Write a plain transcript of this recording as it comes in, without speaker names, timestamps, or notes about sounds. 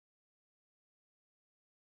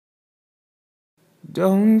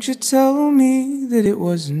Don't you tell me that it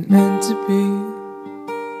wasn't meant to be.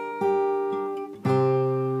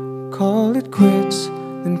 Call it quits,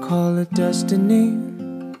 then call it destiny.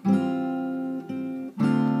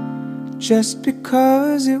 Just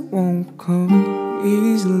because it won't come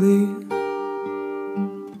easily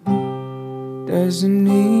doesn't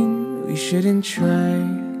mean we shouldn't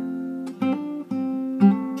try.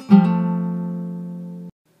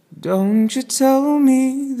 Don't you tell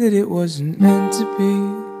me that it wasn't meant to be.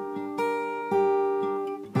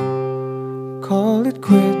 Call it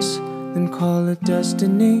quits, then call it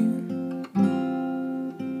destiny.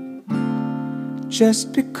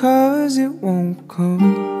 Just because it won't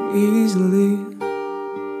come easily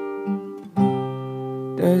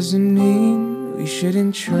doesn't mean we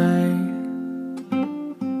shouldn't try.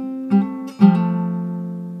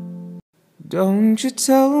 Don't you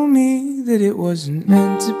tell me that it wasn't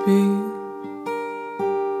meant to be.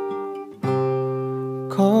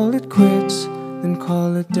 Call it quits, then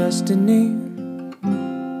call it destiny.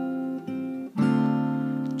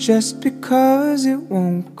 Just because it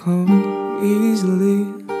won't come easily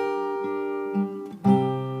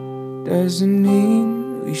doesn't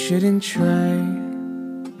mean we shouldn't try.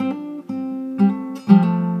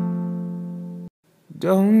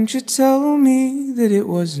 Don't you tell me that it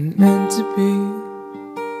wasn't meant to be.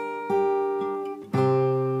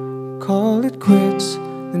 Call it quits,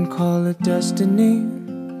 then call it destiny.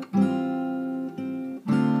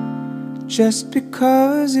 Just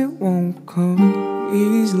because it won't come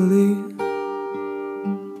easily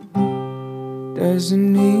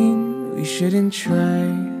doesn't mean we shouldn't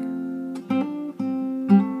try.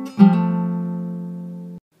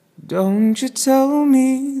 Don't you tell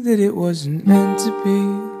me that it wasn't meant to be.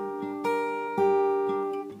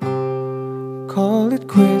 Call it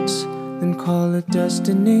quits, then call it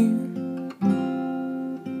destiny.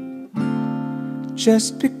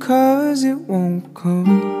 Just because it won't come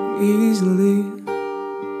easily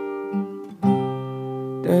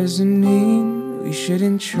doesn't mean we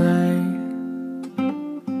shouldn't try.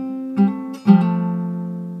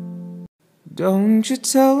 Don't you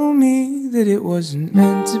tell me that it wasn't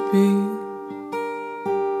meant to be.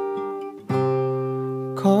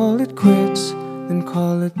 Call it quits, then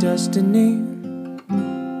call it destiny.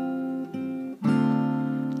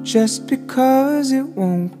 Just because it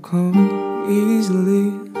won't come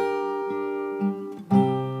easily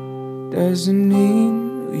doesn't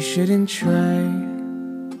mean we shouldn't try.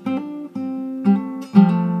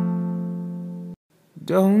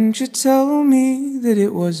 Don't you tell me that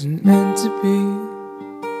it wasn't meant to be.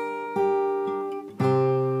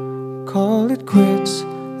 Call it quits,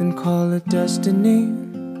 then call it destiny.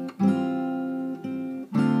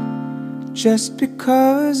 Just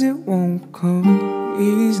because it won't come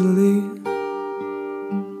easily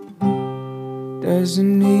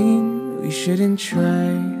doesn't mean we shouldn't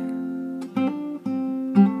try.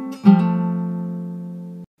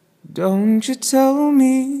 Don't you tell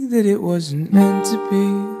me that it wasn't meant to be.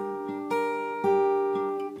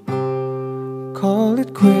 Call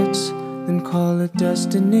it quits, then call it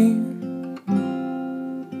destiny.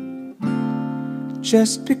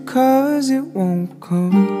 Just because it won't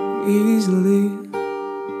come easily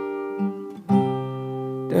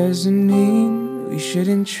doesn't mean we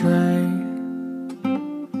shouldn't try.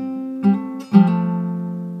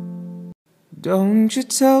 Don't you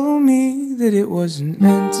tell me that it wasn't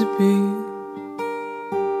meant to be.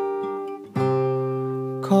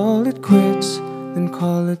 Call it quits, then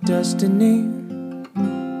call it destiny.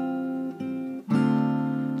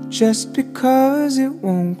 Just because it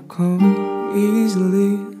won't come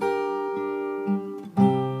easily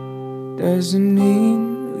doesn't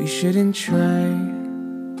mean we shouldn't try.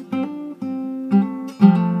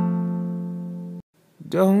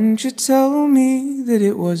 Don't you tell me that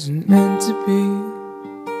it wasn't meant to be.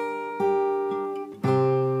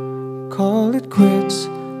 Call it quits,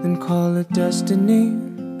 then call it destiny.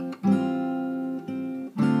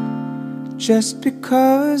 Just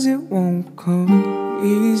because it won't come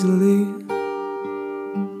easily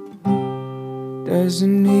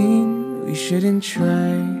doesn't mean we shouldn't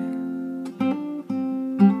try.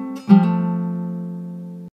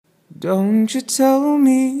 Don't you tell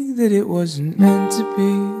me that it wasn't meant to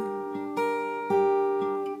be.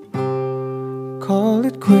 Call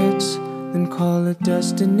it quits, then call it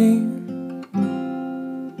destiny.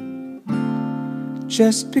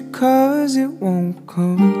 Just because it won't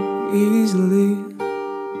come easily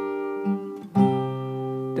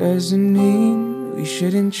doesn't mean we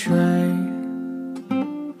shouldn't try.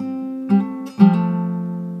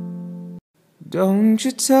 Don't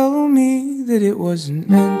you tell me that it wasn't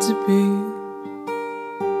meant to be.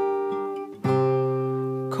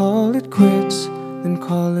 it quits, then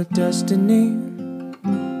call it destiny.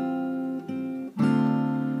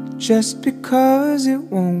 Just because it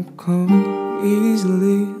won't come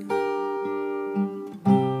easily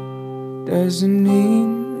doesn't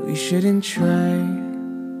mean we shouldn't try.